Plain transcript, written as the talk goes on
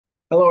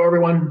Hello,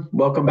 everyone.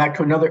 Welcome back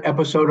to another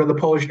episode of the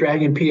Polish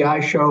Dragon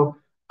PI Show.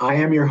 I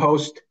am your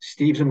host,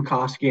 Steve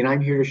Zimkowski, and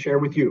I'm here to share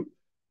with you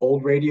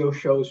old radio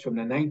shows from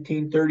the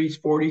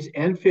 1930s, 40s,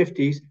 and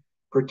 50s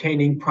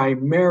pertaining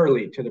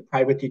primarily to the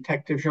private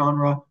detective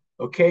genre.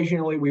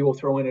 Occasionally, we will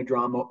throw in a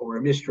drama or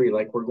a mystery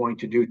like we're going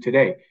to do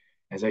today.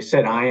 As I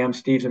said, I am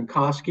Steve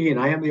Zimkowski, and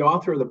I am the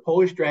author of the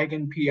Polish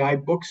Dragon PI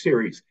book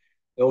series.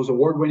 Those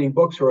award-winning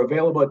books are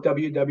available at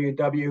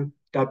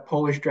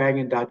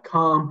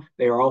www.polishdragon.com.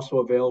 They are also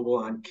available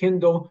on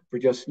Kindle for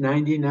just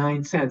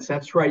 99 cents.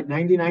 That's right,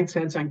 99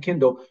 cents on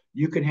Kindle.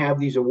 You can have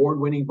these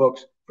award-winning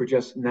books for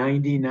just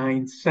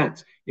 99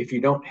 cents. If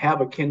you don't have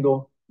a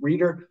Kindle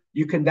reader,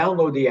 you can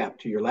download the app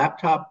to your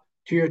laptop,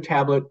 to your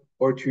tablet,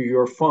 or to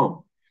your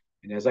phone.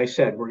 And as I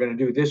said, we're going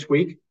to do this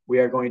week, we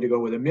are going to go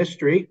with a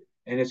mystery,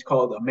 and it's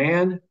called A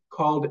Man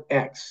Called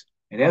X,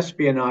 an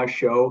espionage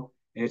show,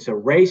 and it's a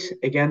race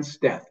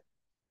against death.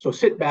 So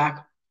sit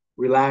back,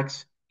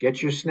 relax,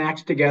 get your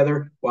snacks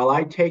together while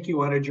I take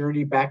you on a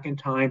journey back in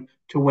time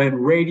to when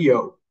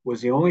radio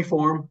was the only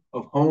form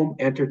of home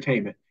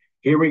entertainment.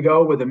 Here we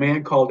go with A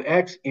Man Called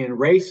X in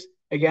Race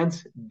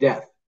Against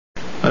Death.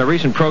 On a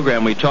recent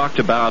program, we talked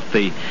about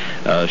the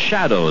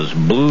Shadow's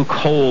blue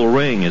coal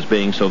ring as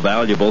being so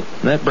valuable.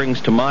 And that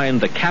brings to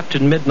mind the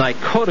Captain Midnight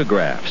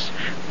Codographs.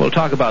 We'll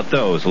talk about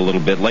those a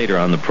little bit later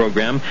on the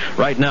program.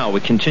 Right now,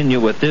 we continue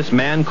with this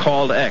Man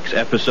Called X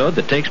episode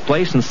that takes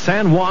place in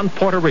San Juan,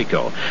 Puerto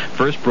Rico.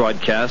 First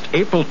broadcast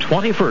April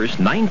 21st,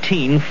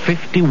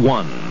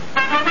 1951.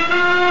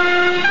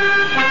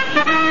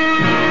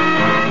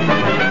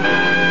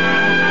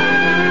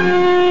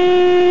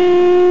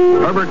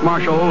 Herbert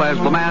Marshall as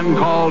the Man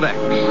Called X.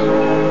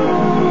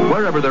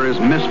 Wherever there is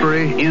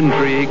mystery,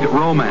 intrigue,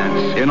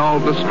 romance, in all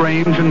the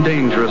strange and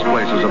dangerous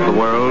places of the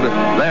world,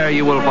 there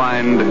you will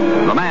find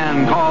the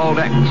Man Called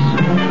X.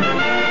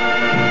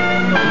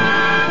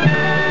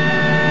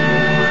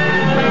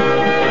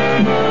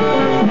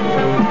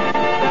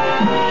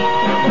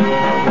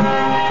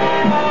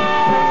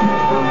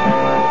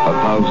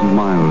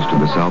 Miles to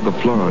the south of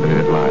Florida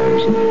it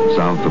lies,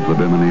 south of the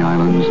Bimini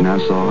Islands,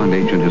 Nassau, and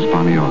ancient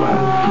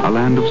Hispaniola, a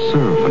land of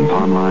surf and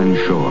palm-lined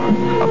shore,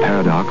 a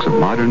paradox of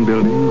modern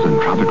buildings and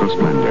tropical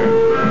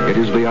splendor. It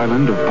is the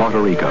island of Puerto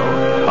Rico,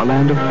 a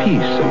land of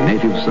peace and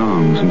native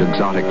songs and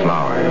exotic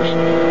flowers,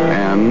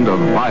 and of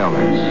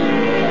violence.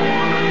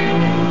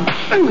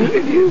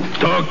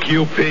 Talk,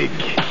 you pig.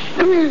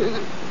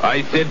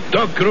 I said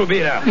talk,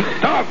 Rubira.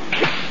 Talk.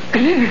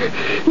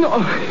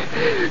 No,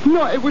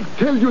 I would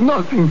tell you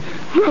nothing.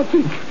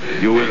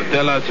 You will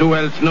tell us who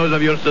else knows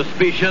of your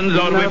suspicions,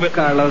 or we will...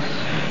 Carlos,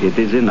 it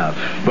is enough.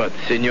 But,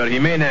 Senor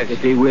Jimenez...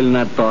 If he will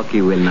not talk,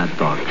 he will not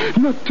talk.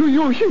 Not to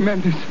you,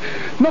 Jimenez.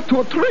 Not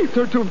to a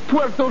traitor to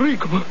Puerto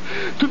Rico,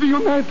 to the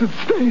United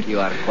States. You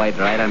are quite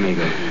right,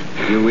 amigo.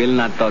 You will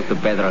not talk to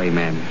Pedro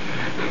Jimenez.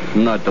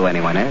 Not to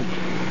anyone else.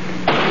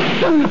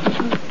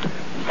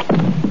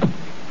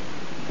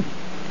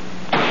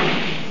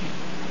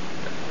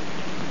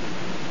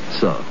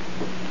 So,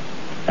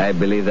 I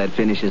believe that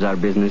finishes our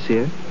business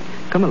here.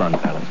 Come along,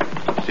 Carlos.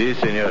 Si,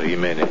 Senor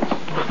Jimenez.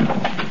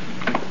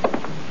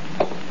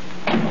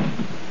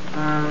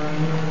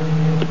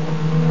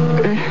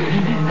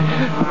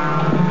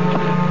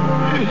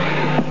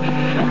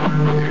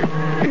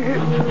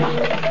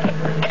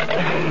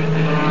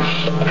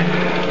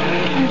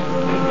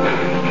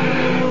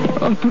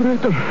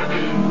 Operator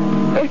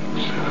X.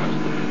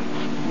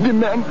 The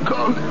Man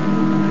Called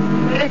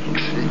X.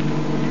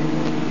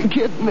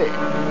 Get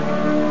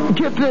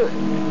the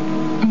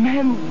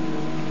Man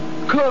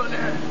Called...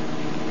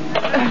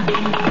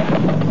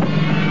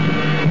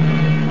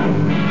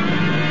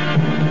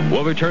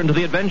 We'll return to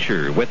the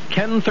adventure with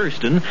Ken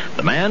Thurston,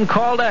 the Man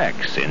Called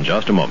X, in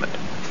just a moment.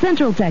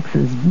 Central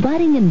Texas,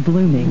 budding and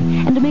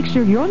blooming. And to make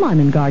sure your lawn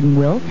and garden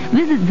will,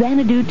 visit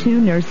Xanadu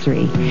 2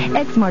 Nursery.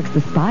 X marks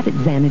the spot at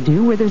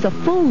Xanadu where there's a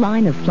full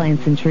line of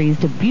plants and trees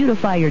to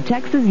beautify your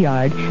Texas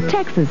yard,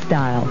 Texas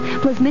style.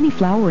 Plus many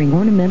flowering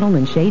ornamental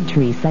and shade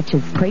trees such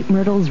as crepe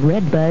myrtles,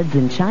 red buds,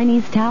 and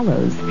Chinese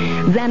tallows.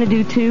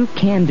 Xanadu 2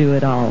 can do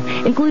it all,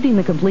 including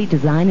the complete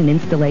design and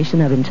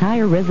installation of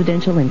entire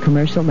residential and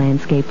commercial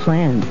landscape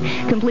plans,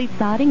 complete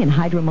sodding and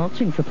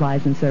hydromulching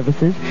supplies and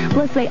services.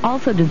 Plus they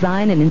also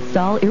design and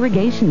install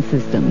irrigation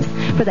systems.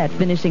 For that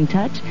finishing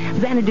touch,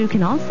 Xanadu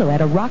can also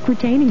add a rock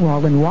retaining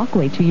wall and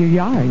walkway to your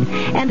yard.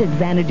 And at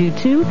Xanadu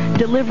 2,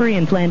 delivery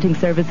and planting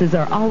services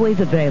are always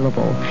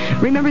available.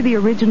 Remember the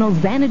original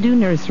Xanadu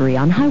Nursery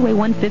on Highway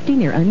 150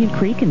 near Onion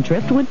Creek in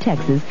Driftwood,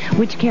 Texas,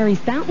 which carries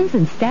fountains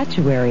and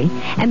statuary,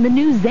 and the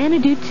new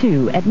Xanadu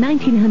 2 at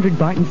 1900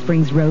 Barton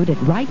Springs Road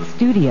at Wright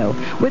Studio,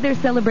 where they're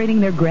celebrating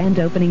their grand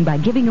opening by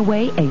giving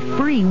away a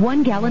free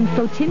 1-gallon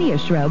Photinia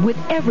shrub with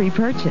every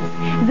purchase.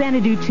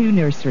 Xanadu 2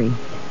 Nursery.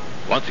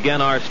 Once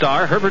again, our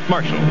star, Herbert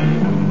Marshall.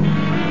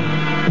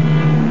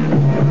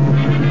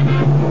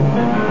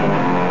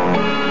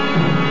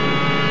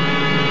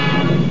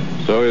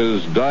 So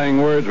his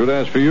dying words would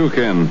ask for you,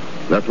 Ken.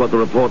 That's what the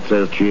report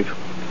says, Chief.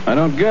 I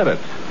don't get it.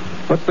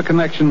 What's the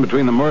connection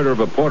between the murder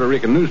of a Puerto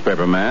Rican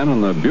newspaper man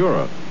and the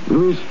Bureau?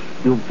 Luis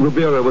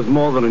Rubira was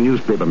more than a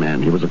newspaper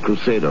man. He was a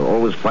crusader,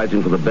 always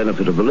fighting for the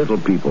benefit of the little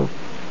people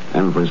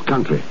and for his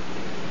country.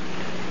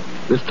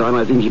 This time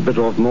I think he bit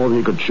off more than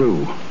he could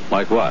chew.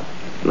 Like what?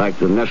 Like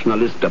the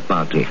Nacionalista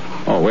Party.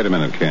 Oh, wait a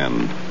minute,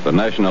 Ken. The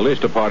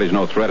Nacionalista Party's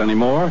no threat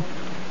anymore.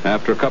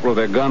 After a couple of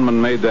their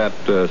gunmen made that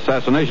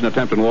assassination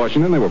attempt in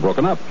Washington, they were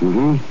broken up.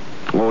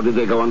 Mm-hmm. Or did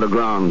they go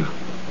underground?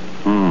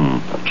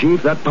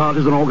 Chief, that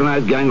party's an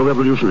organized gang of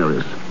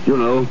revolutionaries. You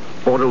know,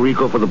 Puerto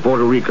Rico for the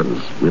Puerto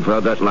Ricans. We've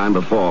heard that line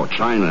before.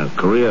 China,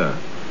 Korea.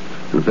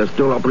 And if they're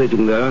still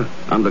operating there,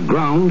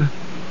 underground,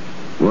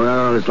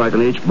 well, it's like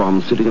an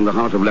H-bomb sitting in the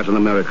heart of Latin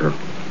America.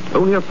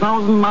 Only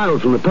 1,000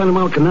 miles from the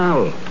Panama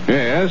Canal.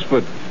 Yes,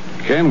 but,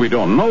 Ken, we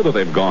don't know that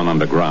they've gone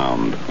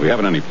underground. We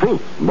haven't any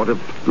proof. What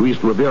if Luis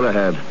Rubira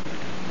had?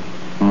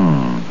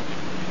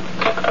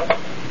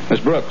 Miss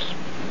Brooks,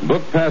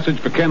 book passage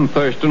for Ken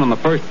Thurston on the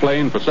first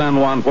plane for San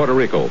Juan, Puerto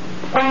Rico.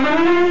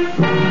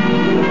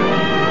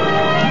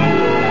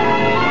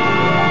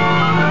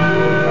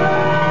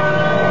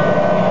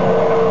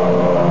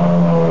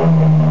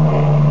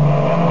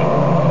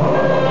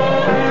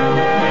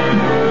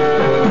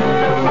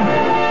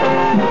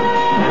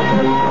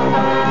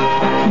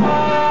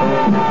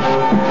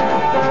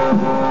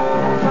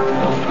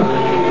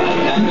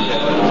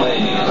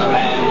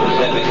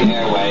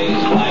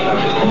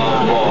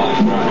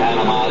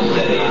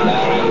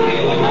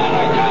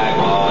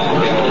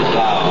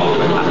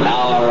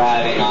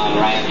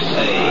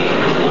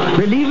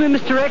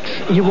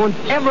 You won't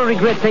ever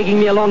regret taking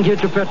me along here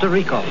to Puerto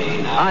Rico.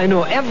 I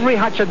know every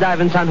hacha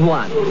dive in San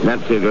Juan.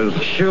 That figures.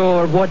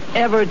 Sure,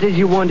 whatever it is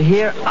you want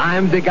here,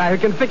 I'm the guy who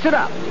can fix it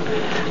up.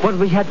 What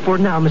we had for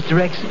now, Mr.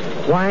 X?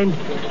 Wine,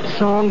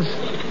 songs,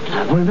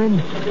 women?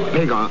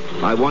 Hagar,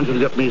 I want you to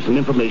get me some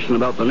information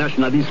about the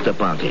Nacionalista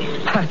Party.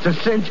 That's a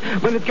cinch.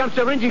 When it comes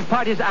to arranging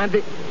parties, I'm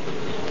the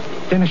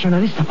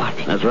Nacionalista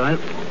Party. That's right.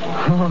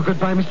 Oh,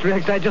 goodbye, Mr.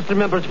 X. I just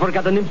remembered to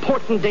forget an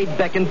important date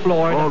back in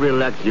Florida. Oh,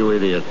 relax, you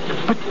idiot.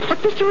 But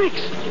Mr. X,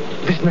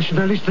 this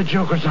Nacionalista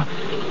jokers,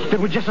 they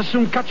would just as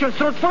soon cut your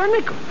throat for a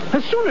nickel.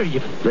 And sooner,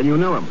 even. Then you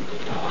know him.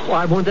 Oh,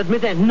 I won't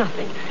admit that.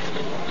 Nothing.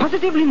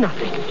 Positively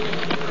nothing.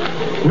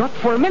 Not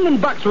for $1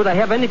 million would I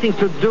have anything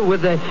to do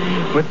with the...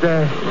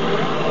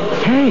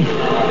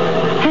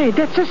 Hey,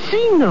 that's a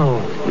Cino.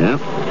 Yeah?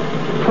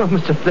 Oh,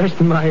 Mr.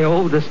 Thurston, my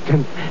oldest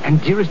and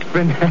dearest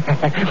friend.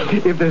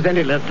 If there's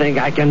any little thing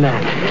I can...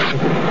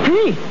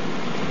 Hey!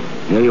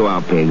 Here you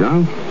are,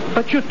 Pedro.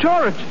 But you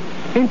tore it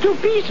in 2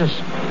 pieces.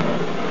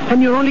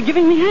 And you're only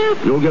giving me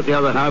half. You'll get the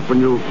other half when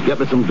you get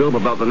me some dope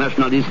about the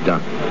Nacionalista.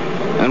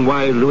 And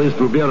why Luis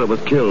Rubira was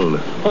killed.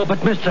 Oh, but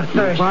Mr.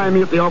 Thurston... Find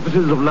me at the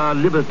offices of La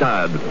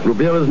Libertad,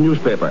 Rubira's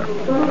newspaper.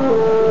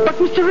 But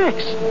Mr.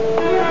 X...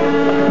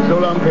 So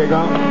long, Pedro.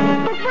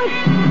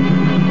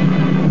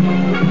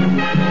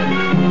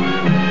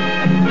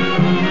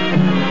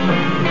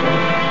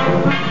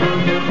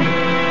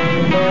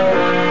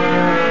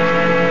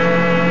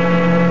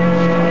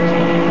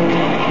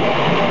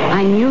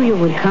 I knew you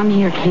would come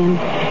here, Ken.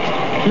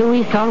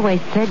 Luis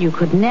always said you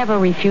could never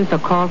refuse a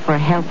call for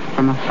help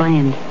from a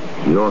friend.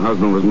 Your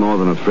husband was more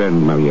than a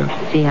friend, Maria.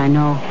 See, I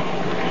know.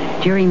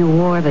 During the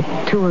war, the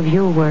two of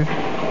you were...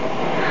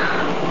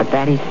 But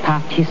that is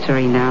past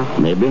history now.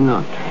 Maybe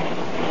not.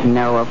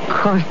 No, of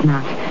course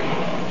not.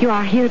 You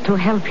are here to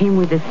help him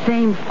with the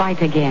same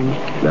fight again.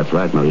 That's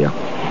right, Maria.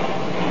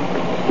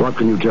 What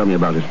can you tell me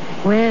about it?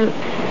 Well,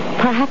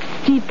 perhaps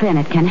Steve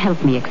Bennett can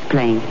help me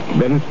explain.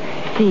 Bennett?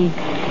 Steve,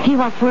 he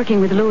was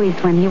working with Luis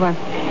when he was...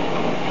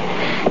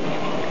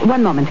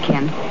 One moment,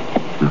 Ken.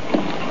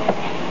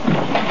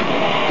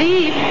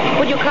 Steve,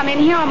 would you come in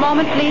here a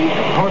moment, please?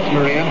 Of course,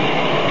 Maria.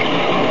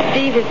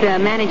 Steve is the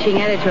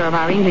managing editor of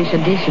our English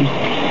edition.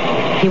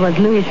 He was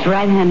Luis'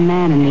 right-hand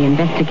man in the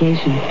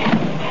investigation.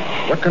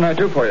 What can I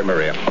do for you,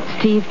 Maria?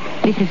 Steve,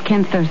 this is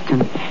Ken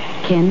Thurston.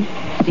 Ken,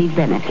 Steve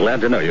Bennett.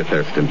 Glad to know you,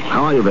 Thurston.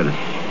 How are you, Bennett?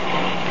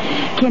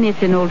 Ken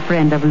is an old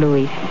friend of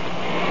Luis.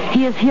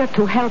 He is here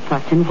to help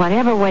us in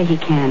whatever way he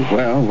can.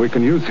 Well, we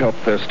can use help,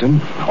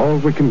 Thurston. All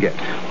we can get.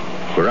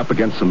 We're up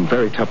against some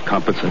very tough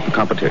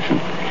competition.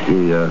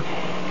 The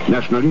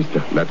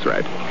Nacionalista. That's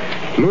right.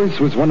 Luis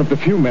was one of the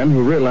few men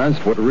who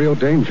realized what a real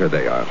danger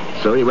they are.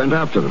 So he went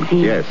after them?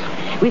 Steve, yes.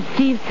 With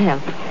Steve's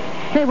help,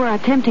 they were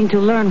attempting to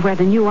learn where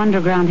the new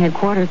underground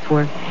headquarters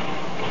were.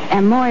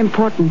 And more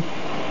important,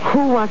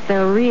 who was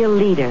their real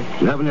leader.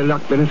 You have any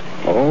luck, Bennett?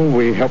 Oh,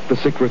 we helped the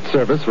Secret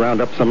Service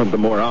round up some of the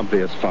more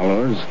obvious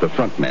followers, the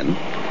front men.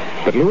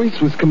 But Luis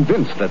was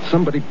convinced that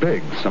somebody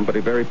big, somebody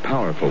very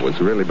powerful was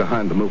really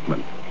behind the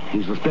movement. Do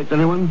you suspect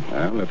anyone?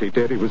 Well, if he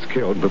did, he was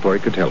killed before he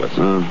could tell us.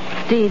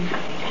 Steve,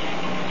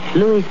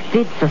 Luis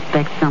did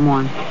suspect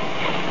someone.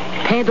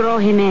 Pedro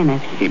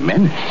Jimenez.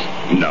 Jimenez?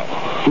 No.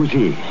 Who's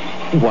he?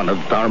 One of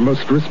our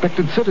most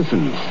respected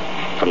citizens.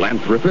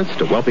 Philanthropist,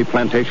 a wealthy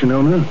plantation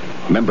owner,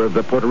 member of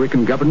the Puerto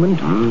Rican government.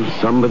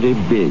 Somebody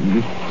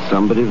big,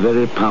 somebody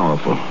very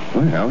powerful.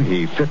 Well,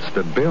 he fits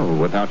the bill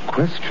without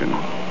question.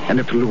 And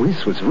if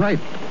Luis was right...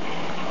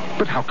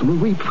 But how can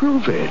we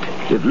prove it?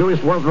 If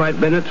Luis was right,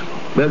 Bennett,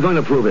 we're going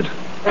to prove it.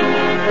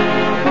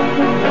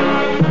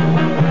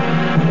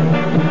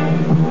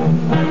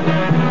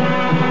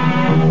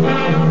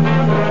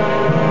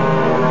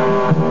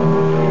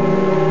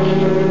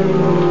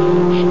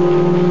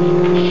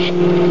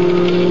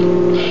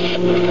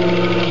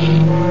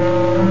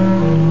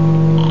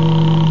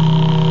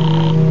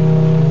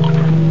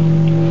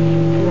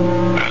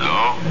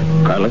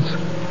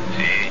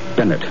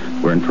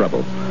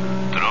 trouble.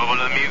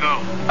 Trouble, amigo?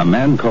 A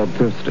man called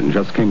Thurston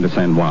just came to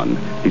San Juan.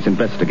 He's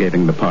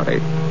investigating the party.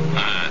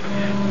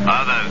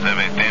 Others have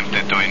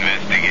attempted to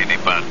investigate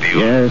the party.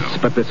 Yes, also.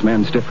 but this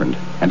man's different.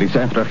 And he's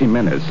after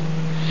Jimenez.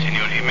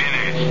 Senor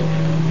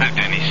Jimenez, have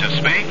any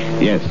suspect?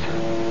 Yes.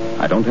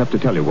 I don't have to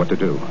tell you what to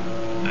do.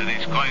 That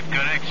is quite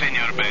correct,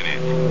 Senor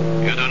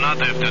Bennett. You do not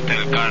have to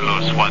tell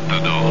Carlos what to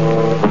do.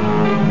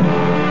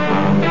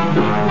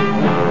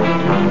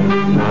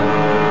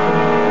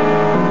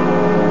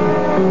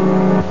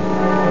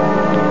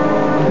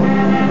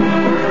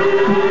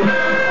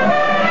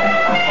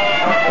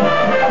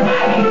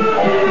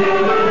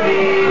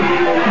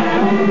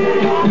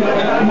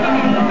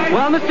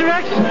 Well, Mr.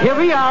 X, here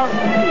we are.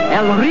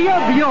 El Rio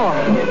Bjorn.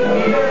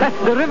 That's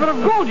the river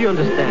of gold, you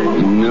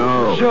understand?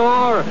 No.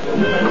 Sure.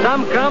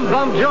 Some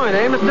bum joint,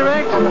 eh, Mr.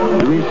 X?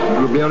 Luis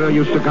Rubero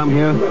used to come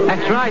here?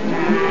 That's right.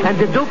 And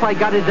the dope I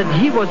got is that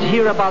he was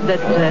here about that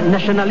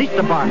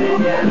Nacionalista party.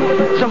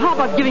 So how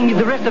about giving me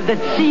the rest of that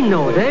C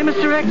note, eh,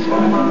 Mr. X?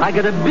 I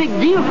got a big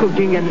deal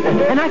cooking,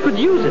 and I could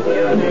use it.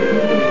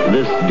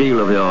 This deal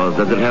of yours,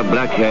 does it have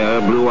black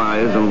hair, blue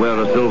eyes, and wear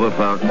a silver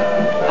fox?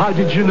 How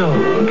did you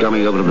know?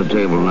 Coming over to the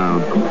table now.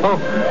 Oh,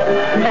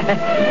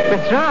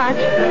 that's right.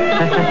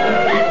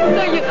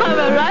 So you have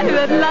arrived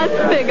at last,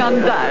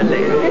 Pegan,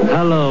 darling.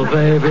 Hello,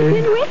 baby. I've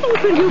been waiting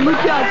for you,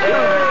 muchacho.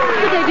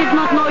 But I did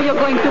not know you were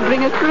going to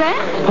bring a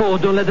friend. Oh,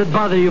 don't let it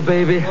bother you,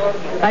 baby.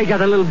 I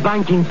got a little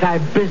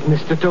banking-type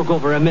business to talk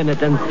over a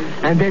minute,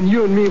 and then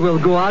you and me will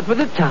go out with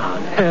the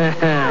town.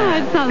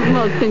 It sounds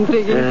most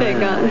intriguing,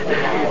 Pegan.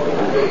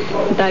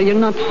 But are you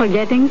not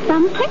forgetting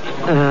something?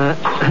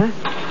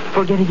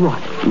 Forgetting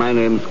what? My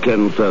name's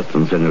Ken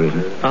Thurston,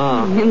 senorita.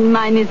 Oh. And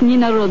mine is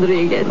Nina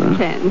Rodriguez,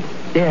 Ken.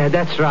 Yeah,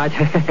 that's right.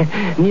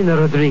 Nina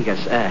Rodriguez.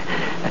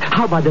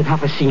 How about that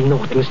half a C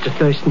note, Mr.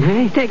 Thurston,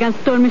 eh? Tegan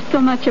told me so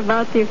much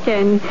about you,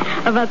 Ken.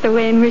 About the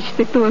way in which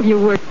the two of you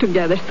work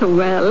together so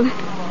well.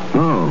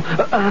 Oh.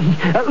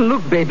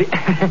 Look, baby.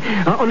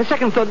 On a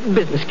second thought,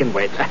 business can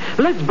wait.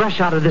 Let's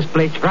brush out of this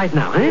place right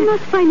now, eh? I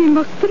must find it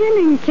most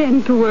thrilling,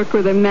 Ken, to work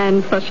with a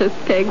man such as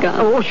Tegan.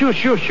 Oh, sure.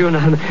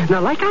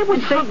 Now, like I was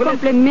It's saying... so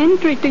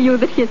complimentary to you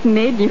that he has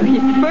made you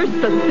his first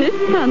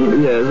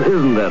assistant. Yes,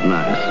 isn't that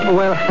nice?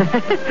 Well,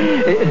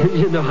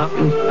 you know how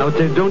out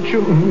there, don't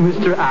you,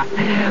 Mr.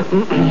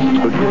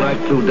 Would you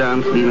like to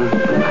dance, Nina?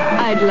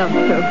 I'd love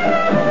to.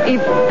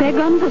 If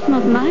Tegan does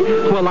not mind.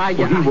 Well,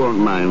 he won't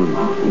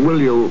mind.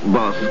 Will you,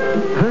 boss?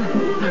 Huh?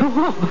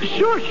 Oh,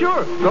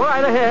 sure. Go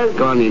right ahead.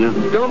 Go on, Nina.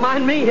 Don't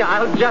mind me.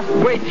 I'll just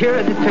wait here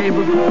at the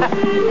table.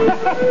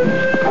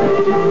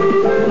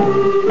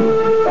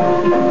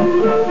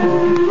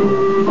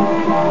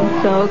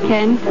 So,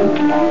 Ken,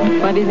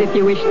 what is it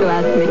you wish to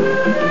ask me?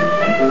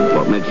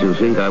 What makes you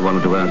think I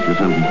wanted to ask you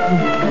something?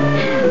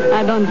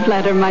 I don't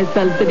flatter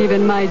myself that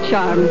even my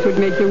charms would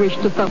make you wish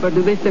to suffer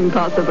to this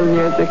impossible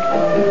music.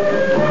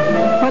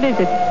 What is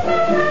it?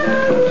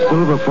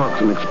 Silver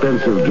fox and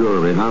expensive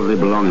jewelry hardly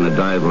belong in a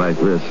dive like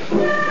this.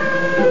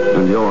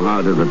 And your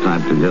heart is the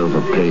type to go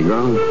for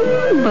Pagan.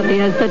 But he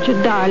has such a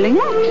darling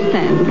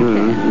accent.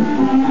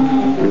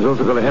 He's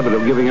also got a habit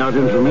of giving out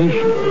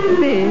information.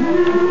 See,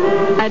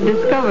 I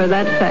discovered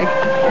that fact.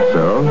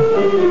 So?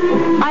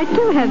 I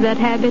too have that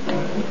habit,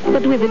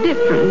 but with a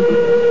difference.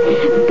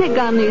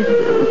 Pagan is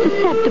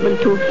susceptible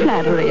to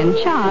flattery and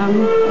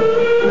charm.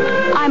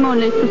 I'm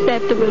only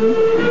susceptible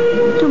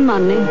to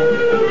money.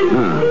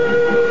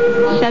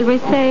 Shall we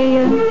say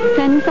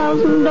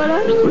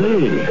 $10,000?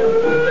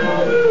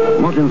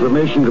 Really? What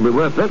information could be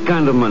worth that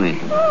kind of money?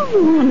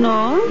 Who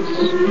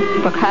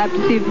knows? Perhaps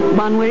if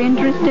one were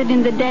interested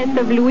in the death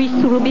of Luis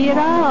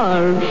Rubira,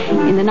 or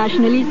in the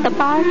Nacionalista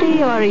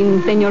Party, or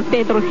in Senor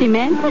Pedro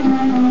Jimenez.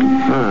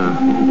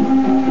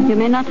 You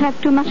may not have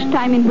too much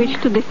time in which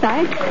to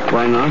decide.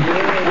 Why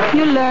not?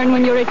 You'll learn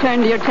when you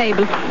return to your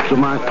table. To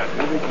my...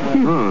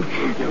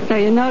 So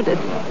you notice,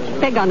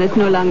 Pagan is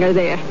no longer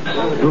there.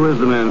 Who is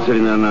the man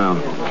sitting there now?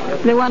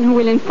 The one who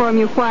will inform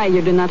you why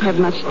you do not have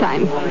much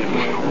time.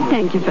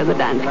 Thank you for the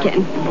dance,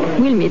 Ken.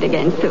 We'll meet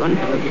again soon.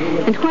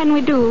 And when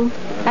we do,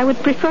 I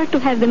would prefer to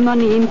have the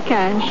money in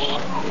cash.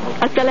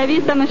 Hasta la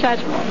vista,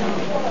 muchacho.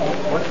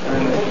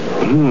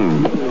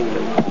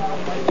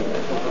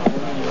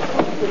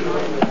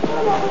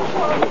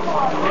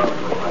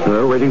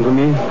 Hello, waiting for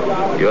me?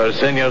 You are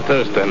Senor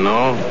Thurston,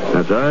 no?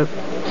 That's right.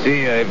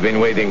 See, I've been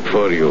waiting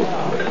for you.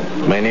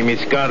 My name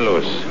is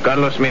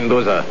Carlos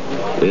Mendoza.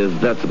 Is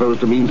that supposed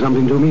to mean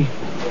something to me?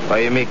 I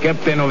am a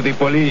captain of the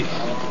police.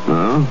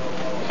 Oh?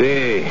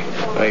 See,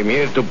 I'm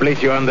here to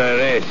place you under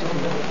arrest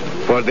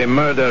for the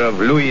murder of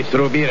Luis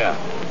Rubira.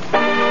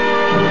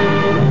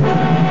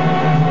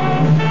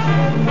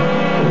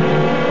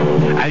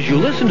 As you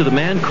listen to the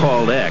man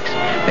called X,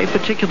 pay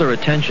particular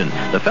attention.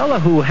 The fellow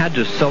who had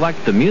to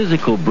select the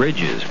musical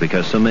bridges,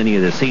 because so many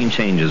of the scene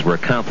changes were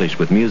accomplished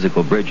with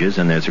musical bridges,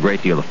 and there's a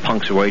great deal of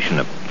punctuation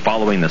of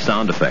following the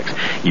sound effects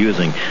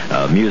using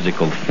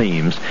musical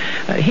themes.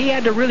 He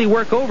had to really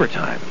work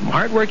overtime.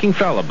 Hard-working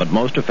fellow, but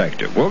most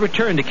effective. We'll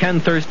return to Ken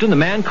Thurston, the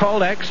man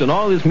called X, and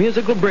all his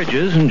musical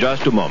bridges in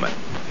just a moment.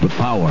 The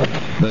power,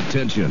 the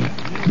tension,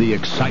 the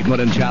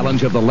excitement and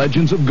challenge of the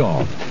Legends of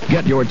Golf.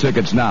 Get your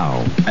tickets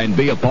now and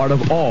be a part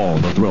of all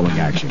the thrilling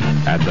action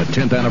at the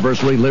 10th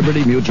Anniversary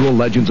Liberty Mutual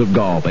Legends of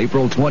Golf,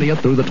 April 20th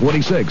through the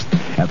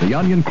 26th at the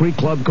Onion Creek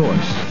Club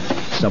course.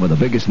 Some of the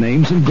biggest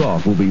names in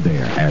golf will be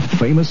there, and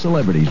famous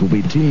celebrities will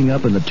be teeing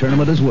up in the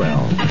tournament as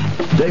well.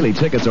 Daily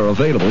tickets are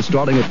available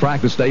starting with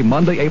practice day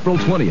Monday, April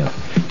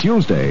 20th.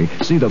 Tuesday,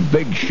 see the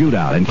big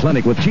shootout and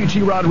clinic with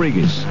Chichi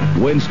Rodriguez.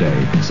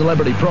 Wednesday,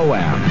 Celebrity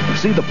Pro-Am.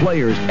 See the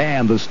players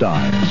and the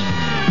stars.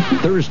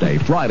 Thursday,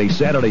 Friday,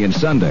 Saturday, and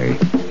Sunday,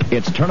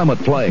 it's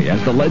tournament play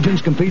as the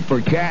Legends compete for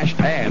cash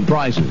and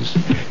prizes.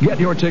 Get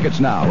your tickets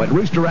now at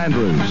Rooster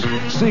Andrews,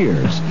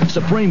 Sears,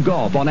 Supreme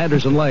Golf on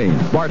Anderson Lane,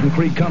 Barton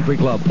Creek Country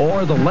Club,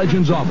 or the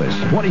Legends office,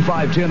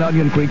 2510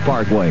 Onion Creek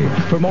Parkway.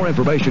 For more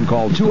information,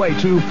 call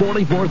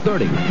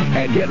 282-4430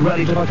 and get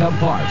ready to become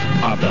part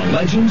of the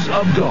Legends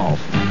of Golf.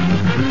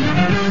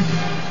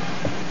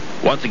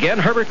 Once again,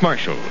 Herbert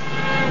Marshall.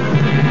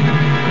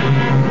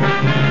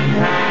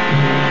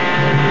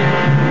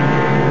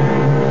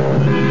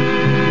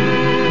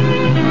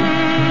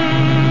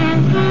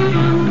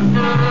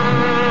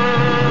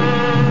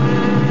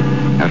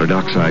 At a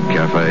dockside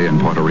cafe in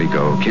Puerto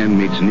Rico, Ken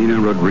meets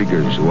Nina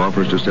Rodriguez, who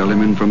offers to sell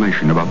him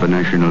information about the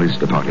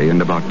Nacionalista Party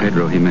and about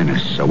Pedro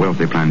Jimenez, a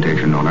wealthy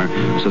plantation owner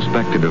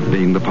suspected of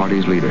being the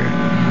party's leader.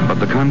 But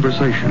the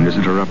conversation is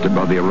interrupted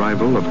by the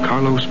arrival of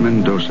Carlos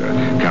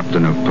Mendoza,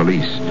 captain of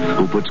police,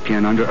 who puts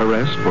Ken under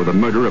arrest for the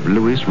murder of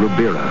Luis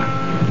Rubira.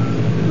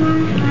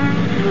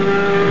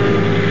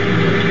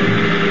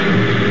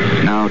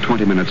 Now,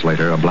 20 minutes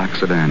later, a black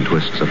sedan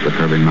twists up the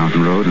curving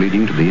mountain road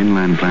leading to the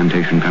inland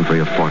plantation country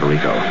of Puerto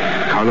Rico.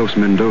 Carlos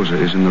Mendoza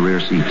is in the rear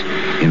seat.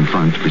 In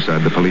front,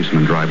 beside the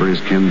policeman driver, is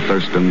Ken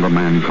Thurston, the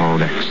man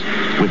called X,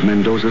 with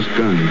Mendoza's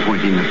gun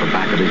pointing at the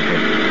back of his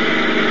head.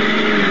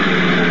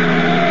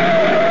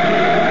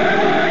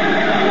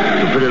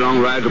 It's a pretty long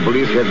ride to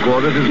police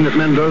headquarters, isn't it,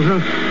 Mendoza?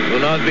 Do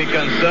not be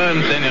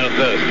concerned, Senor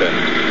Thurston.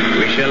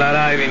 We shall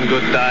arrive in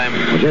good time.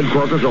 At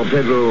headquarters or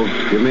Pedro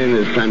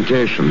Jimenez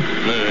plantation?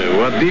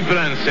 What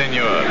difference,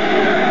 senor?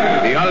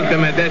 The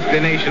ultimate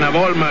destination of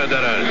all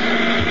murderers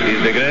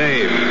is the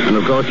grave. And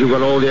of course you've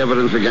got all the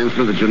evidence against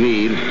me that you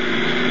need.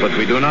 What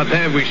we do not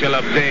have, we shall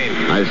obtain.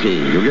 I see.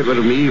 You get rid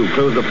of me, you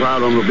close the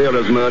file on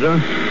Rubira's murder,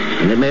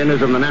 and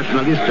Jimenez and the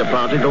Nacionalista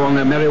Party go on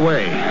their merry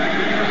way.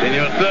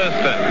 Senor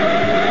Thurston,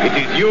 it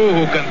is you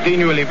who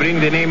continually bring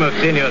the name of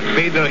Senor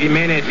Pedro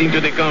Jimenez into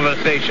the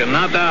conversation,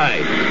 not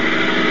I.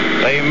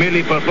 I am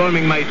merely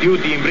performing my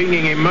duty in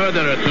bringing a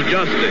murderer to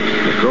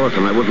justice. Of course,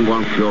 and I wouldn't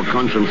want your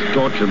conscience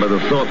tortured by the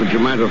thought that you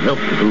might have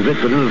helped to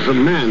convict an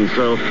innocent man,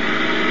 so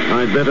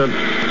I'd better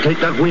take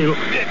that wheel.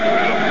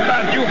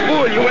 But you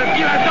fool, you will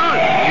kill us all!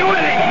 You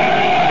will!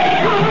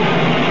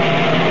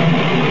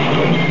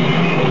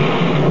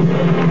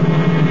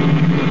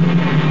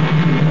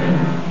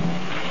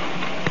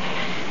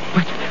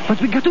 But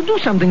we got to do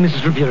something,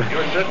 Mrs. Rivera.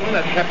 You're certain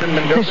that Captain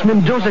Mendoza... This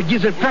Mendoza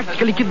geezer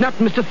practically kidnapped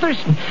Mr.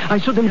 Thurston. I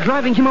saw them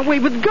driving him away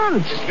with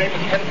guns. His name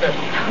is Ken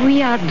Thurston.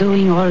 We are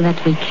doing all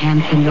that we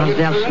can, Senor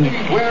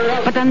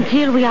Zelsmith. But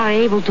until we are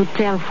able to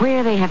tell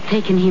where they have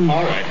taken him...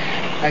 All right.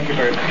 Thank you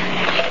very much.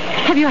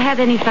 Have you had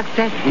any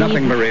success, Steve?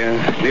 Nothing, Maria.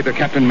 Neither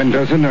Captain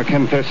Mendoza nor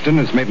Ken Thurston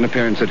has made an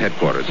appearance at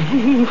headquarters.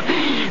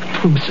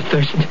 Poor Mr.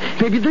 Thurston.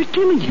 Maybe they're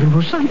killing him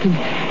or something.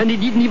 And he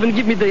didn't even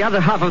give me the other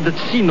half of that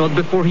C note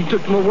before he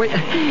took him away.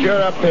 Cheer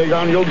up,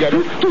 Pagon. You'll get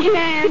it.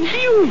 It's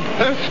you.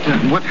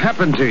 Thurston, what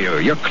happened to you?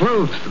 Your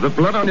clothes, the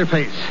blood on your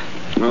face.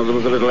 Well, there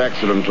was a little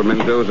accident to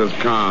Mendoza's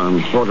car,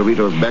 and Puerto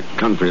Rico's back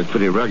country is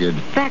pretty rugged.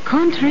 Back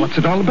country? What's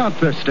it all about,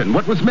 Thurston?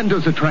 What was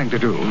Mendoza trying to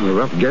do? The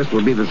rough guess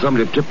will be that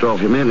somebody tipped off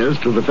Jimenez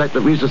to the fact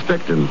that we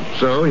suspect him.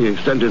 So he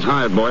sent his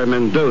hired boy,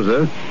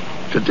 Mendoza,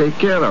 to take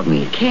care of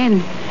me.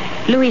 Ken,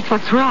 Luis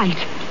was right.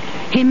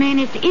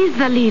 Jimenez is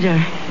the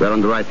leader. We're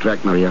on the right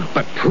track, Maria.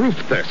 But proof,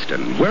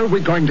 Thurston. Where are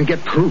we going to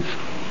get proof?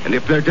 And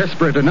if they're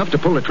desperate enough to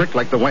pull a trick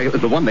like the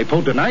one they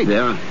pulled tonight...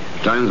 Yeah,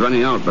 time's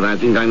running out, but I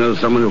think I know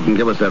someone who can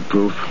give us that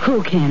proof.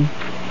 Who can?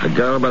 A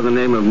girl by the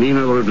name of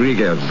Nina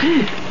Rodriguez.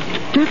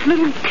 That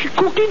little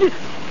cookie...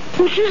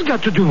 What's she's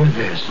got to do with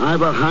this? I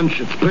have a hunch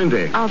it's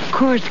plenty. Of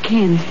course,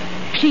 Ken.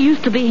 She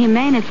used to be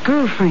Jimenez's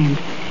girlfriend.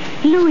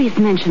 Luis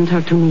mentioned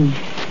her to me.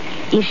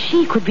 If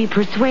she could be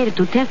persuaded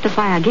to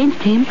testify against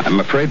him... I'm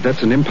afraid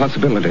that's an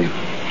impossibility.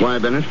 Why,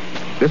 Bennett?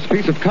 This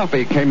piece of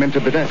copy came into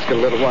the desk a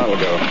little while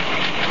ago.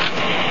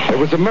 There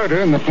was a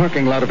murder in the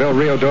parking lot of El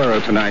Rio Doro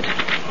tonight.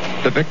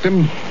 The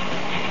victim,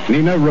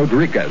 Nina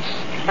Rodriguez.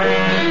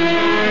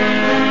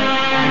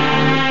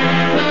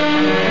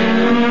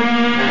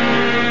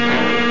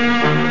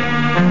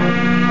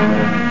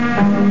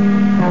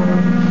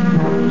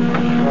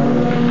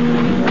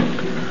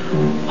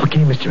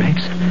 Okay, Mr.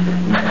 X.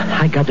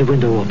 I got the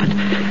window open.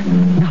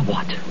 Now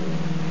what?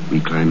 We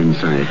climb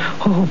inside.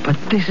 Oh, but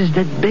this is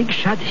that big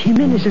shot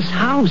Jimenez's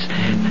house.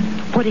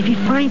 What if he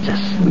finds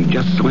us? We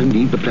just saw him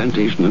leave the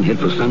plantation and head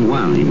for San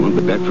Juan. He won't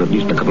be back for at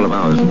least a couple of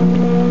hours.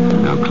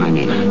 Now climb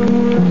in.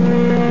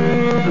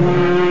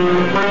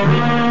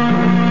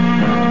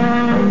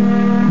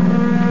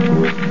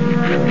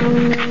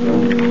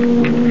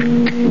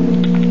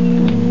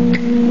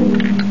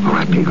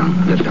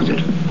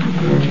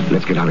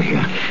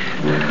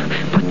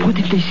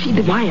 they see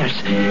the wires?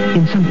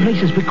 In some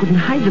places we couldn't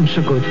hide them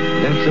so good.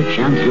 That's a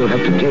chance you'll have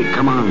to take.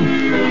 Come on.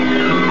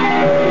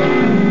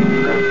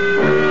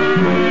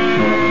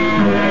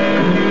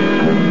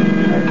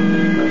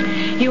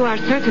 You are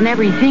certain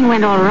everything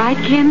went all right,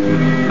 Ken?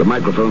 The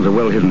microphones are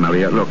well hidden,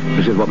 Maria. Look,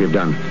 this is what we've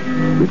done.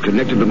 We've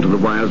connected them to the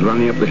wires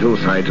running up the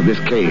hillside to this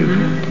cave.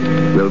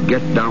 We'll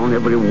get down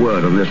every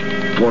word on this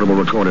portable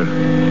recorder.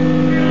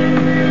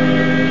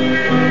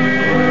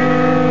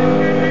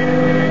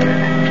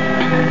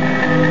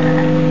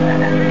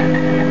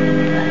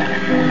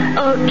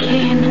 Oh,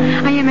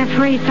 Ken, I am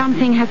afraid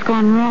something has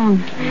gone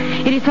wrong.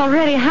 It is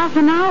already half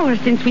an hour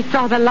since we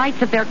saw the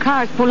lights of their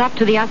cars pull up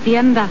to the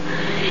hacienda.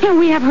 And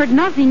we have heard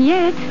nothing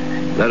yet.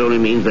 That only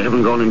means they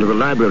haven't gone into the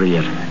library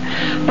yet.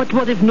 But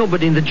what if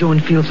nobody in the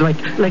joint feels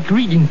like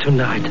reading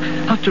tonight?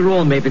 After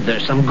all, maybe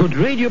there's some good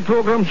radio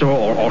programs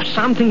or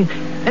something.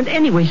 And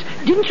anyways,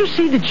 didn't you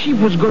say the chief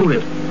was going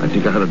to... I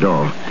think I heard a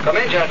door. Come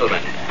in,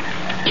 gentlemen.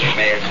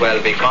 May as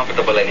well be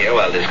comfortable in here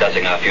while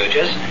discussing our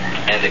futures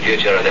and the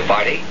future of the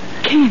party.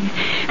 Ken,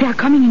 they are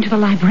coming into the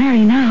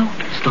library now.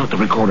 Start the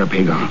recorder,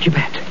 Pagan. You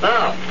bet.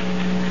 Now,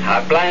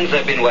 our plans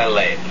have been well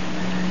laid.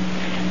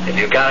 If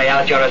you carry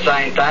out your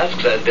assigned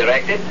tasks as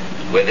directed,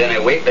 within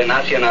a week the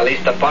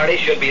Nacionalista Party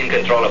should be in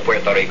control of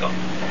Puerto Rico.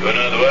 Do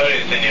not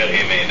worry, Senor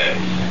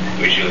Jimenez.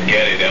 We shall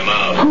carry them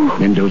out.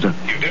 Mendoza.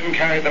 You didn't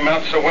carry them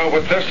out so well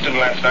with Thurston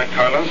last night,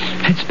 Carlos.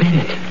 That's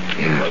Bennett.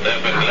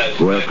 Yeah.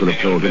 Who else could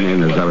have told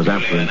him as I was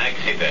after him? An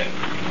accident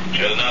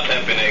shall not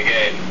happen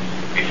again.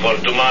 Before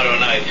tomorrow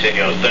night,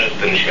 Senor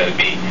Thurston shall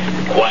be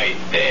quite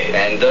dead.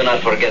 And do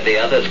not forget the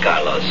others,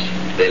 Carlos.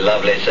 The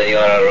lovely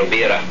Senora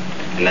Rubira.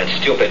 And that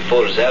stupid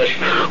fool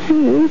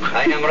Zelschman.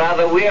 I am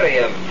rather weary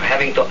of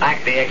having to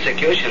act the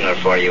executioner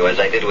for you as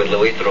I did with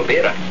Luis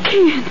Rubira.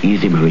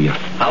 Easy, Maria.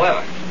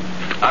 However,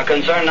 our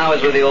concern now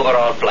is with the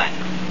overall plan.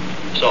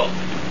 So,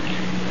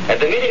 at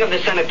the meeting of the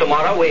Senate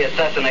tomorrow, we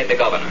assassinate the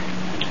governor.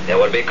 There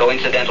will be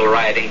coincidental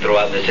rioting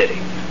throughout the city.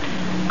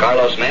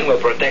 Carlos' men will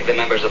protect the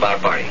members of our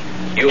party.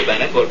 You,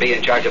 Bennett, will be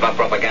in charge of our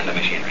propaganda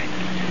machinery.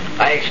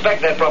 I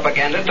expect that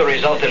propaganda to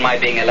result in my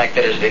being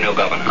elected as the new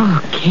governor.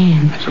 Oh,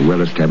 Ken. It's a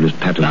well-established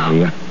pattern,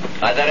 Maria.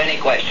 Are there any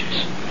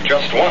questions?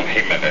 Just one,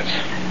 Jimenez.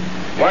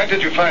 Why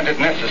did you find it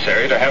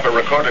necessary to have a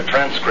recorded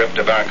transcript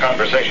of our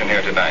conversation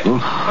here tonight?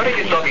 What are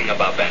you talking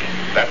about, Bennett?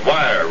 That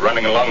wire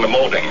running along the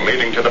molding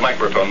leading to the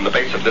microphone in the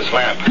base of this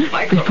lamp.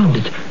 Microphone?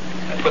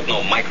 I put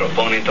no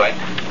microphone into it.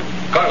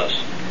 Carlos.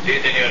 Si,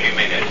 Senor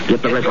Jimenez.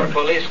 Get the Get your record.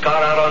 police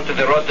car out onto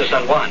the road to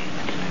San Juan.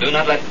 Do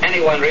not let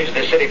anyone reach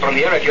the city from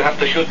the air if you have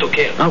to shoot to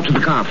kill. Out to the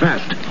car,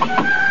 fast.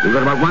 We've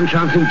got about one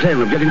chance in 10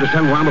 of getting to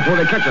San Juan before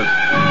they catch us.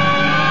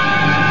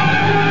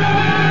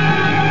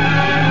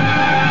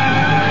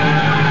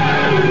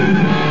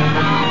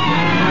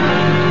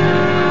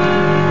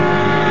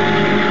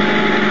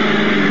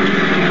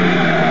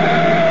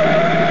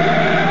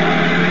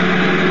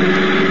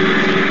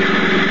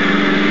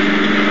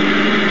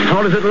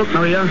 How does it look,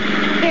 Maria?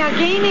 They are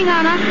gaining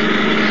on us.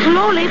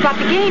 Slowly, but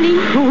gaining.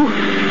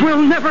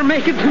 We'll never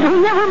make it.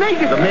 We'll never make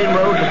it. The main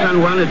road to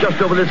San Juan is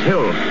just over this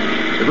hill.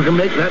 If we can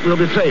make that, we'll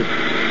be safe.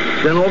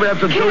 Then all we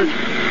have to do is...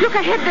 Look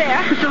ahead there.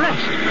 Mr. Rex,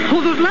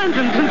 hold those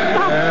lanterns and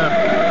stop.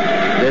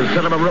 They've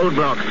set up a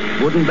roadblock.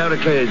 Wooden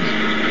barricades.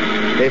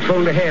 They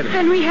phoned ahead.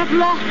 Then we have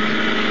lost.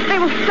 They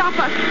will stop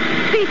us.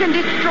 Seize and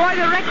destroy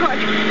the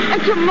record.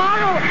 And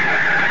tomorrow...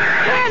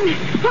 Ken,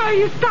 why are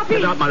you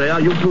stopping? Get out, Maria.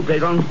 You too,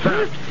 Pagan.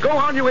 Fast. Go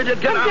on, you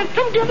idiot. Get out.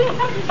 Come get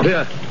it.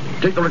 Here,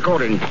 take the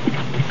recording.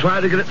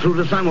 Try to get it through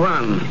to San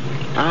Juan.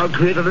 I'll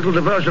create a little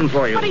diversion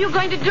for you. What are you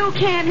going to do,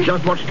 Ken?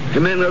 Just what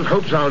Jimenez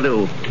hopes I'll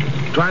do.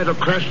 Try to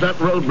crash that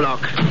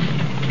roadblock.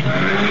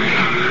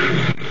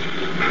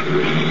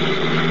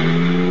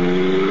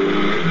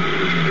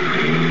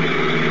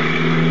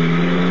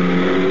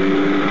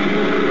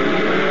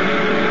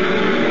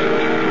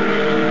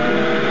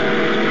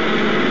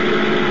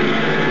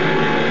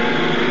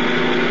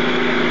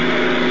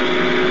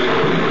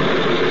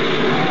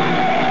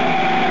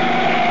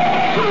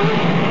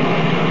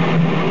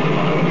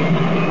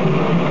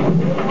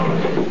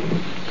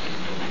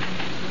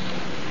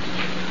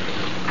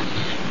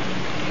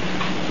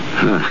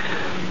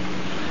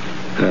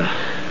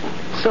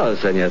 So,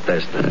 Senor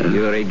Thurston,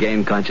 you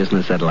regain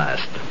consciousness at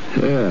last.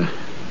 Yeah.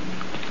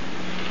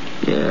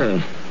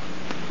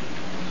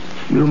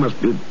 You must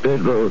be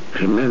Pedro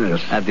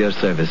Jimenez. At your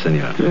service,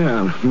 senor.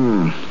 Yeah,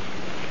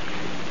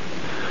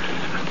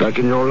 Back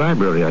in your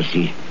library, I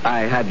see. I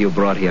had you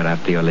brought here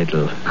after your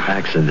little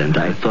accident.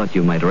 I thought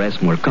you might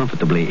rest more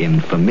comfortably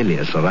in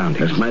familiar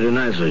surroundings. That's mighty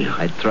nice of you.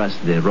 I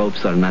trust the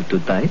ropes are not too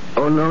tight?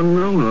 Oh,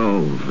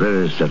 no.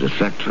 Very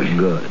satisfactory.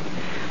 Good.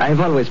 I've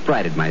always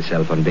prided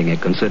myself on being a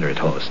considerate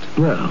host.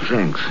 Well,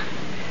 thanks.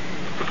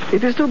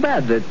 It is too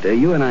bad that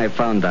you and I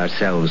found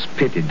ourselves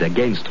pitted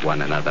against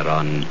one another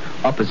on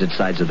opposite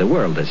sides of the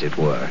world, as it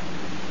were.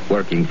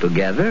 Working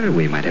together,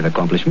 we might have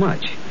accomplished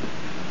much.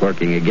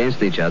 Working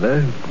against each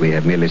other, we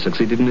have merely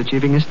succeeded in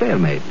achieving a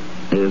stalemate.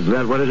 Is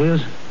that what it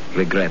is?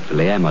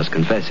 Regretfully, I must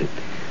confess it.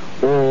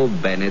 Oh,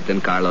 Bennett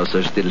and Carlos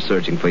are still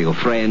searching for your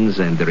friends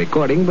and the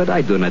recording, but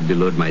I do not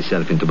delude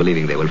myself into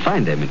believing they will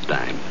find them in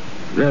time.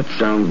 That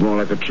sounds more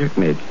like a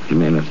checkmate,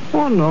 Jimenez.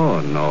 Oh, no,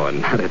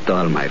 not at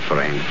all, my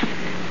friend.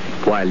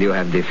 While you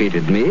have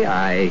defeated me,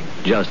 I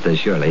just as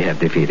surely have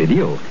defeated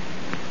you.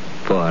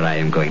 For I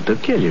am going to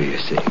kill you, you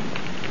see.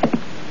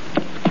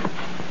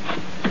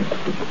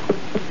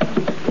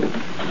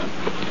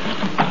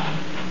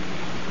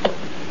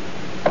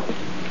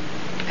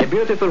 A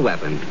beautiful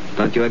weapon,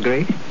 don't you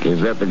agree?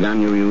 Is that the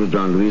gun you used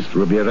on Luis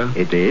Rubiera?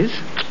 It is.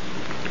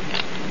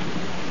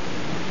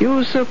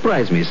 You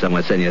surprise me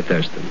somewhat, Senor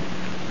Thurston.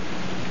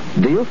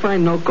 Do you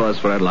find no cause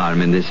for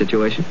alarm in this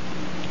situation?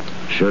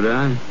 Should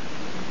I?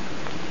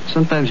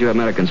 Sometimes you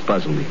Americans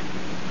puzzle me.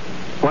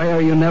 Why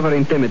are you never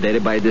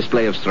intimidated by a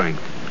display of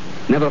strength?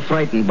 Never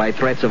frightened by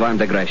threats of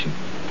armed aggression?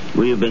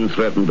 We've been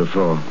threatened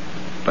before.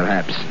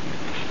 Perhaps.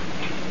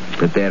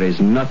 But there is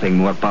nothing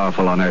more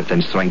powerful on earth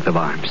than strength of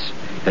arms,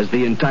 as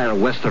the entire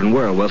Western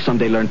world will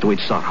someday learn to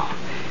its sorrow.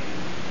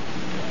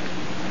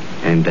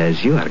 And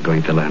as you are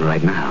going to learn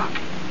right now.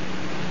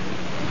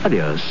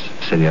 Adios,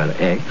 Senor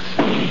X.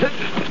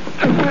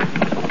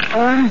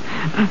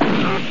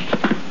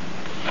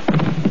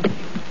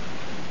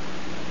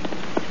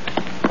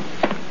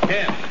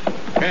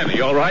 Ken, are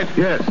you all right?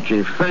 Yes,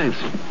 Chief, thanks.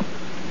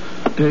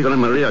 Pagan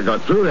and Maria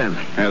got through then.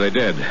 Yeah, they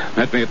did.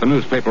 Met me at the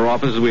newspaper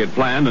office as we had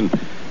planned, and...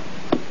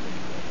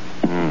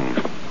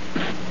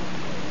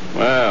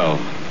 Well,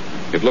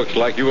 it looks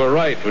like you were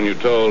right when you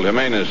told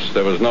Jimenez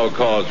there was no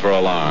cause for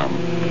alarm.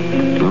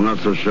 I'm not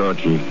so sure,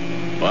 Chief.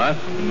 What?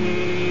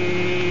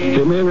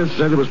 Jimenez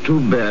said it was too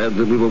bad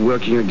that we were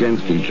working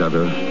against each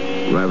other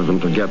rather than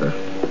together.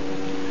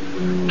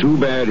 Too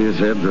bad, he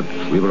said, that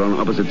we were on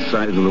opposite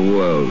sides of the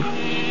world.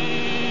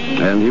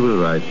 And he was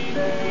right.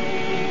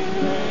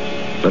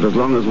 But as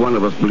long as one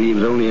of us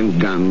believes only in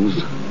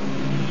guns,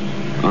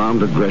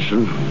 armed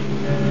aggression,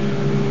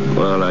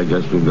 well, I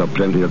guess we've got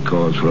plenty of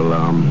cause for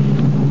alarm.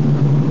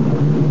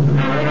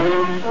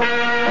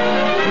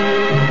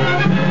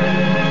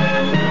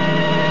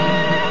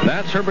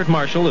 That's Herbert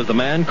Marshall as the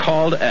man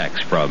called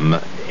X from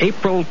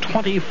April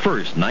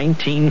 21st,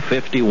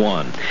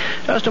 1951.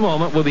 Just a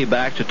moment, we'll be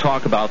back to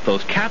talk about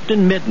those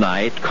Captain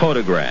Midnight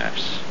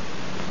photographs.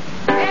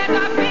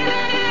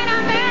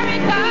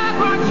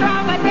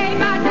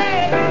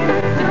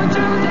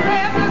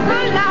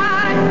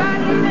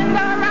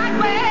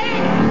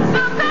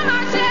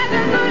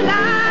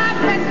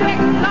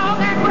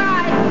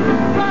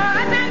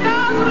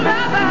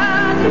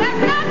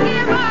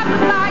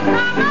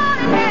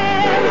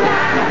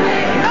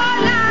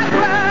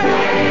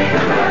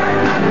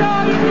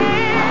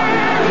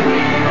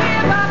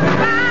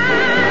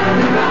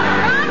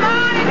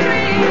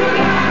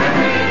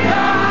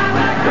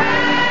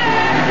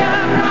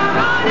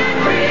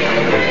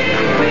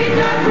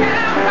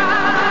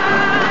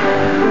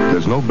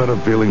 No better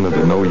feeling than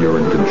to know you're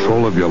in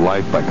control of your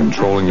life by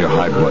controlling your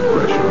high blood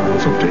pressure.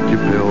 So take your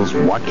pills,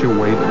 watch your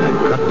weight, and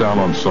cut down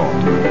on salt.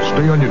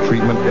 Stay on your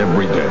treatment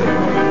every day.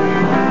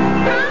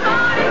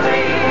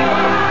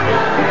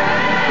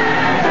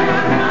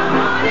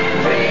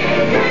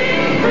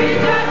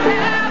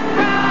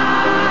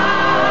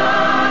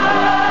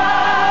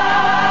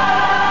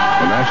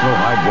 The National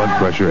High Blood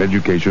Pressure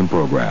Education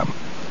Program.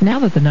 Now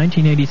that the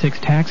 1986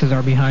 taxes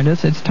are behind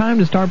us, it's time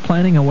to start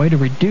planning a way to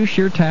reduce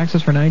your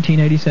taxes for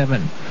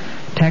 1987.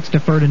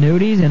 Tax-deferred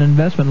annuities and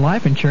investment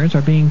life insurance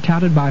are being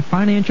touted by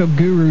financial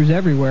gurus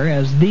everywhere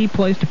as the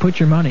place to put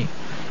your money.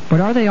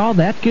 But are they all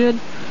that good?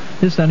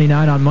 This Sunday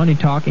night on Money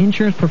Talk,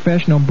 insurance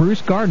professional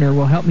Bruce Gardner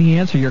will help me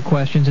answer your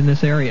questions in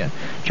this area.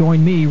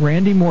 Join me,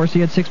 Randy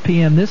Morsey, at 6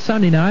 p.m. this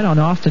Sunday night on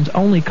Austin's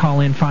only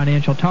call-in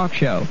financial talk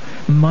show,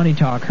 Money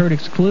Talk, heard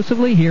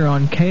exclusively here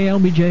on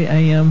KLBJ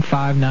AM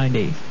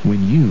 590.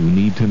 When you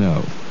need to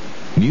know.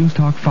 News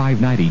Talk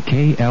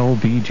 590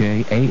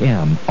 KLBJ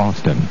AM,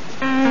 Austin.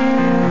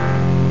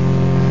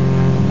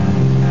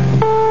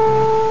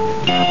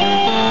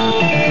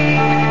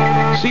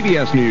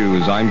 CBS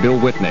News, I'm Bill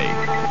Whitney.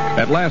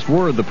 At last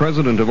word, the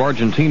president of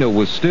Argentina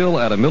was still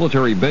at a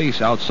military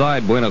base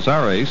outside Buenos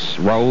Aires,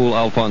 Raul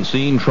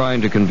Alfonsín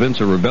trying to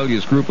convince a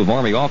rebellious group of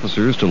Army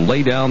officers to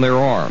lay down their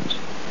arms.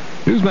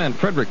 Newsman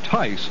Frederick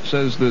Tice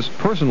says this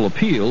personal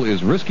appeal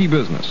is risky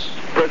business.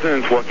 The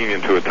president's walking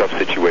into a tough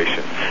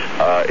situation.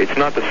 It's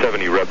not the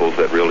 70 rebels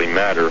that really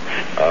matter.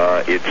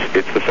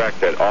 It's the fact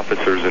that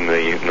officers in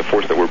the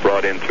force that were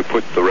brought in to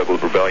put the rebel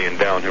rebellion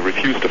down who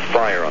refused to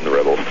fire on the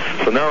rebels.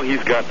 So now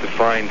he's got to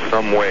find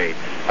some way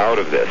out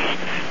of this.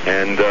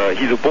 And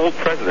he's a bold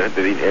president,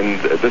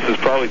 and this is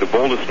probably the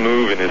boldest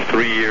move in his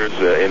 3 years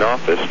in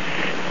office.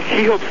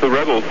 He hopes the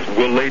rebels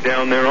will lay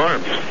down their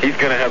arms. He's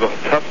going to have a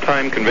tough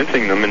time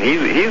convincing them, and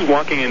he's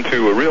walking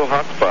into a real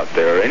hot spot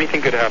there.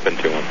 Anything could happen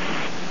to him.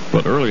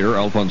 But earlier,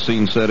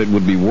 Alfonsín said it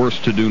would be worse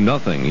to do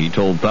nothing. He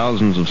told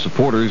thousands of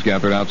supporters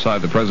gathered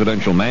outside the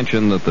presidential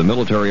mansion that the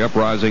military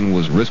uprising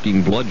was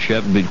risking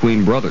bloodshed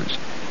between brothers.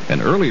 An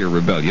earlier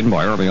rebellion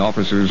by Army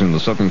officers in the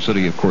southern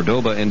city of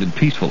Cordoba ended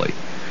peacefully.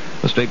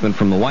 A statement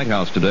from the White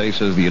House today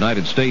says the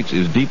United States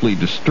is deeply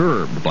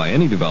disturbed by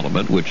any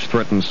development which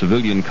threatens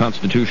civilian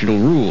constitutional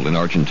rule in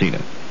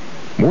Argentina.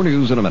 More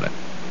news in a minute.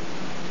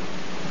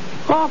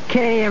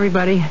 Okay,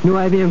 everybody. New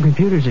IBM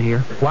computers are here.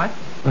 What?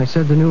 I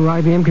said the new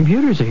IBM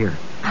computers are here.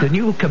 The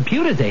new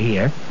computers are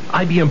here.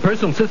 IBM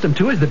Personal System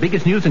 2 is the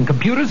biggest news in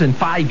computers in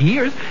 5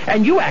 years,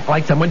 and you act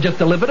like someone just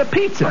delivered a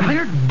pizza.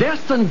 They're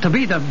destined to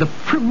be the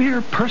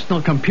premier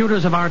personal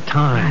computers of our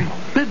time.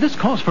 This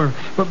calls for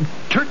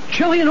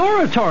Churchillian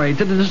oratory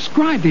to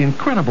describe the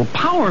incredible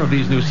power of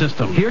these new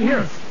systems. Hear,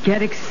 hear.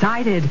 Get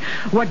excited.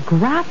 What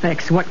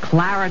graphics, what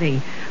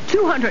clarity.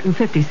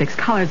 256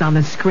 colors on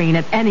the screen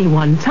at any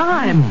one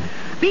time.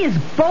 Be as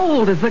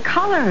bold as the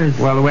colors.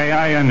 Well, the way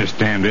I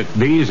understand it,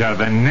 these are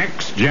the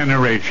next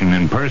generation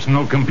in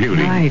personal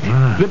computing.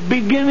 Right. The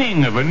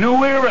beginning of a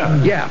new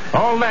era. Yeah.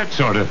 All that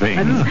sort of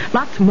thing.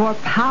 Lots more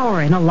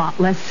power in a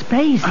lot less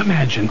space.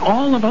 Imagine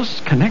all of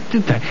us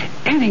connected to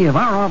any of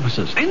our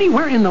offices,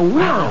 anywhere in the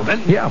world.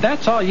 And Yeah.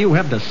 that's all you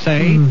have to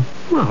say?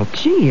 Well,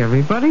 gee,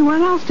 everybody, what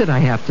else did I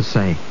have to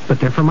say? But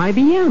they're from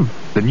IBM.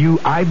 The new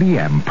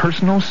IBM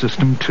Personal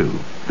System 2,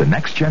 the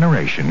next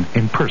generation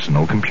in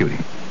personal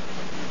computing.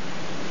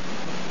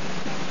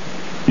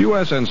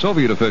 U.S. and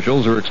Soviet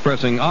officials are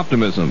expressing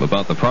optimism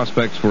about the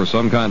prospects for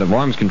some kind of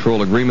arms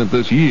control agreement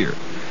this year.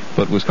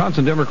 But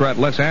Wisconsin Democrat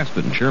Les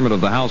Aspin, chairman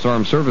of the House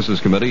Armed Services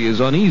Committee, is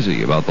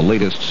uneasy about the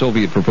latest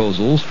Soviet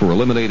proposals for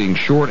eliminating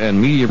short and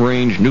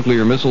medium-range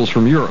nuclear missiles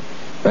from Europe.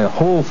 The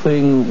whole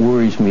thing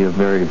worries me a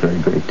very, very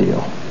great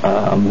deal.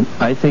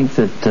 I think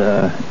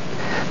that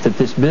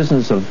this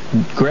business of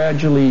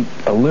gradually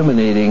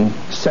eliminating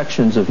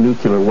sections of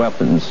nuclear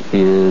weapons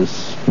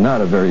is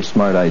not a very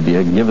smart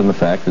idea, given the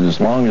fact that as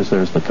long as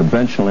there's the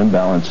conventional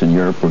imbalance in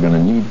Europe, we're going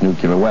to need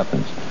nuclear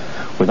weapons.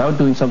 Without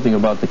doing something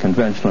about the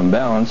conventional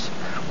imbalance,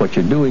 what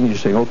you're doing is you're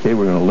saying, okay,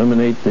 we're going to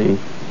eliminate the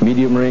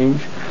medium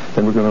range,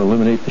 then we're going to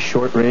eliminate the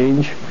short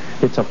range.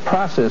 It's a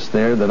process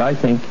there that I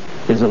think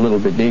is a little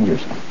bit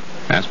dangerous.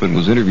 Aspin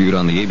was interviewed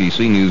on the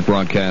ABC News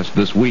broadcast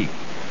this week.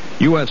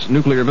 U.S.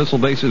 nuclear missile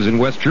bases in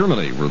West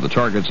Germany were the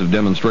targets of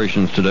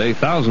demonstrations today.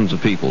 Thousands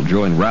of people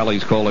joined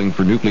rallies calling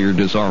for nuclear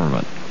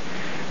disarmament.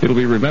 It'll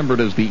be remembered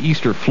as the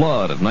Easter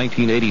flood of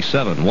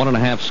 1987.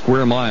 1.5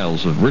 square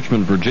miles of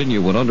Richmond,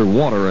 Virginia went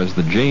underwater as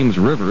the James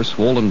River,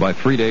 swollen by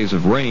 3 days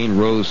of rain,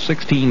 rose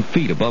 16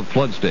 feet above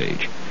flood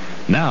stage.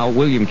 Now,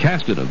 William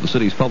Caston of the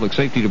city's public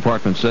safety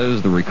department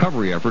says the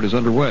recovery effort is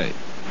underway.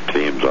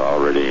 Teams are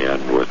already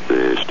in with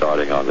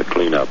starting on the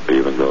cleanup,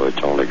 even though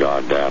it's only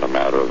gone down a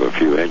matter of a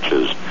few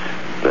inches.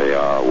 They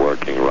are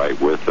working right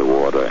with the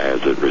water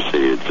as it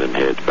recedes and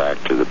heads back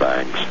to the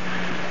banks.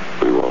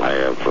 We will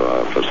have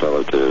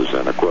facilities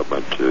and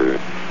equipment to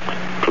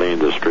clean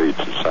the streets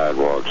and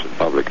sidewalks and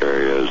public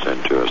areas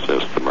and to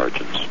assist the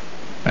merchants.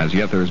 As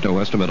yet, there is no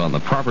estimate on the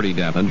property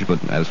damage,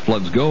 but as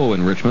floods go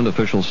in Richmond,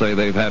 officials say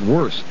they've had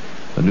worse.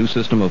 A new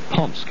system of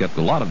pumps kept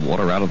a lot of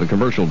water out of the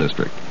commercial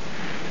district.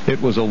 It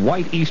was a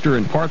white Easter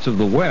in parts of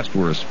the west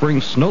where a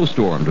spring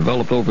snowstorm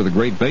developed over the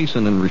Great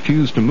Basin and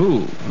refused to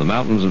move. The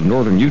mountains of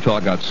northern Utah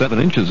got 7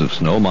 inches of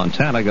snow.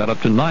 Montana got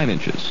up to 9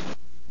 inches.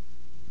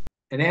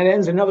 And that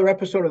ends another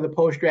episode of the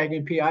Polish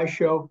Dragon PI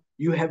Show.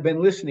 You have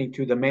been listening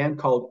to The Man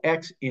Called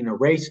X in a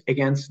Race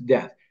Against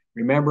Death.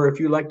 Remember,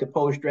 if you like the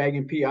Polish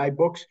Dragon PI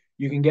books,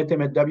 you can get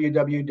them at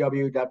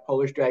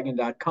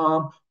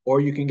www.polishdragon.com, or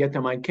you can get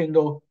them on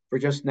Kindle for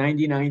just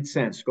 99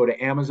 cents. Go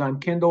to Amazon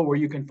Kindle, where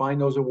you can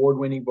find those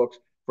award-winning books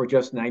for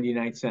just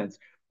 99 cents.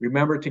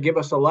 Remember to give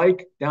us a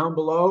like down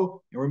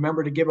below, and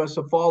remember to give us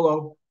a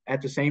follow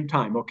at the same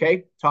time,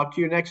 okay? Talk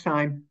to you next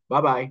time.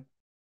 Bye-bye.